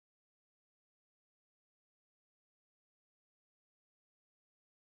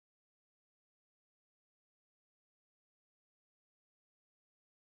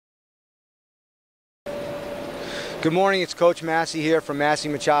Good morning, it's Coach Massi here from Massi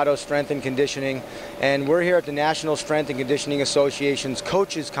Machado Strength and Conditioning, and we're here at the National Strength and Conditioning Association's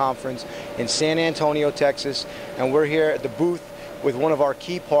Coaches Conference in San Antonio, Texas, and we're here at the booth with one of our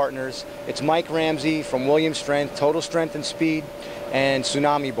key partners. It's Mike Ramsey from Williams Strength, Total Strength and Speed, and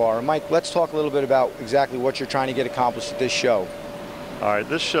Tsunami Bar. Mike, let's talk a little bit about exactly what you're trying to get accomplished at this show. All right,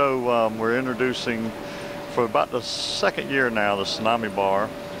 this show we're introducing for about the second year now, the Tsunami Bar.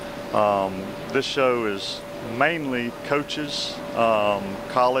 This show is mainly coaches,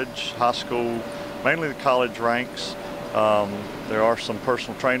 college, high school, mainly the college ranks. There are some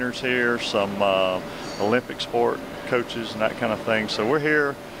personal trainers here, some Olympic sport coaches and that kind of thing. So we're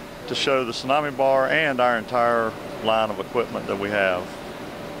here to show the Tsunami Bar and our entire line of equipment that we have.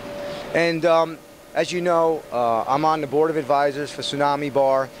 And as you know, I'm on the board of advisors for Tsunami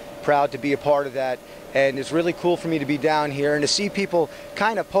Bar, proud to be a part of that. And it's really cool for me to be down here and to see people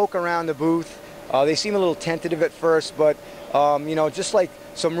kind of poke around the booth. They seem a little tentative at first, but you know, just like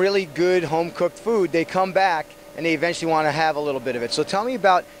some really good home-cooked food, they come back and they eventually want to have a little bit of it. So tell me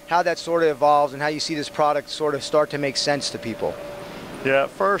about how that sort of evolves and how you see this product sort of start to make sense to people. Yeah,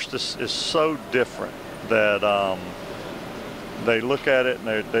 at first it's so different that they look at it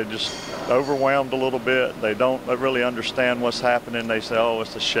and they're just overwhelmed a little bit. They don't really understand what's happening. They say, oh,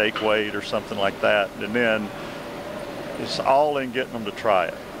 it's a shake weight or something like that. And then it's all in getting them to try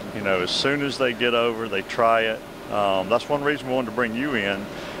it. You know, as soon as they get over, they try it. That's one reason we wanted to bring you in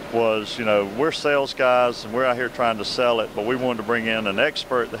was, you know, we're sales guys and we're out here trying to sell it, but we wanted to bring in an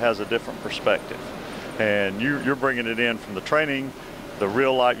expert that has a different perspective. And you're bringing it in from the training, the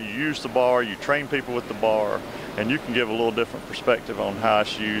real life. You use the bar, you train people with the bar, and you can give a little different perspective on how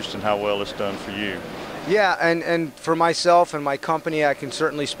it's used and how well it's done for you. Yeah, and for myself and my company, I can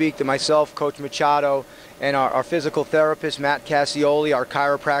certainly speak to myself, Coach Machado, and our physical therapist, Matt Cassioli, our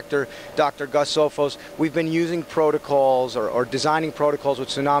chiropractor, Dr. Gus Sofos. We've been using protocols or designing protocols with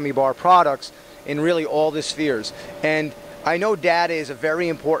Tsunami Bar products in really all the spheres. And I know data is a very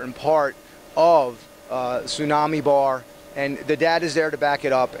important part of Tsunami Bar, and the data is there to back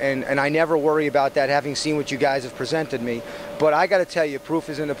it up, and I never worry about that, having seen what you guys have presented me. But I got to tell you, proof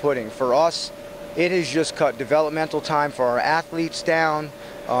is in the pudding. For us, it has just cut developmental time for our athletes down,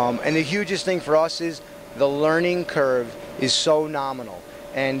 and the hugest thing for us is the learning curve is so nominal.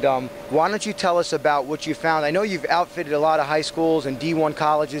 And why don't you tell us about what you found? I know you've outfitted a lot of high schools and D1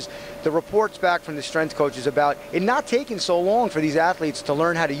 colleges. The reports back from the strength coaches about it not taking so long for these athletes to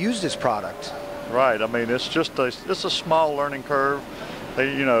learn how to use this product. Right. I mean, it's a small learning curve.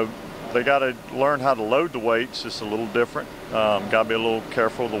 They got to learn how to load the weights. It's a little different. Got to be a little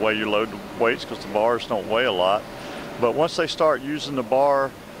careful the way you load the weights because the bars don't weigh a lot. But once they start using the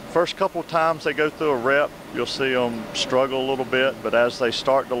bar, first couple of times they go through a rep, you'll see them struggle a little bit. But as they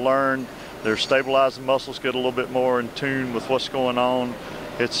start to learn, their stabilizing muscles get a little bit more in tune with what's going on.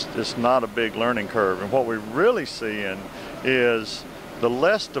 It's not a big learning curve. And what we're really seeing is the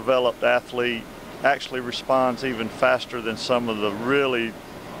less developed athlete actually responds even faster than some of the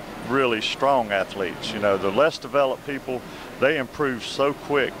really strong athletes. You know, the less developed people, they improve so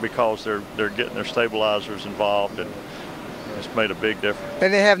quick because they're getting their stabilizers involved, and it's made a big difference.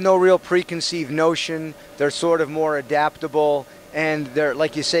 And they have no real preconceived notion. They're sort of more adaptable, and they're,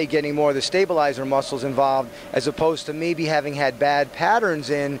 like you say, getting more of the stabilizer muscles involved, as opposed to maybe having had bad patterns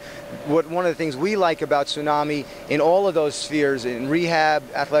in. One of the things we like about Tsunami in all of those spheres, in rehab,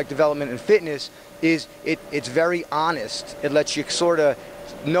 athletic development, and fitness, is it's very honest. It lets you sort of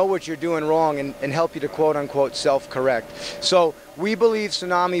know what you're doing wrong and help you to quote-unquote self-correct. So we believe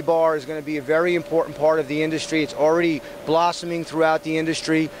Tsunami Bar is going to be a very important part of the industry. It's already blossoming throughout the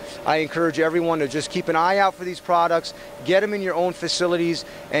industry. I encourage everyone to just keep an eye out for these products, get them in your own facilities,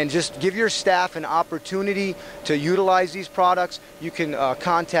 and just give your staff an opportunity to utilize these products. You can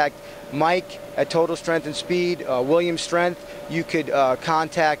contact Mike at Total Strength and Speed, Williams Strength. You could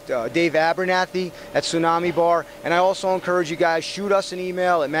contact Dave Abernathy at Tsunami Bar. And I also encourage you guys, shoot us an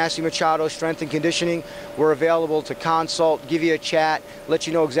email at Massi Machado Strength and Conditioning. We're available to consult, give you a chat, let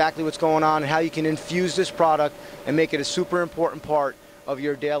you know exactly what's going on and how you can infuse this product and make it a super important part of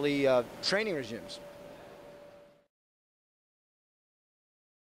your daily training regimes.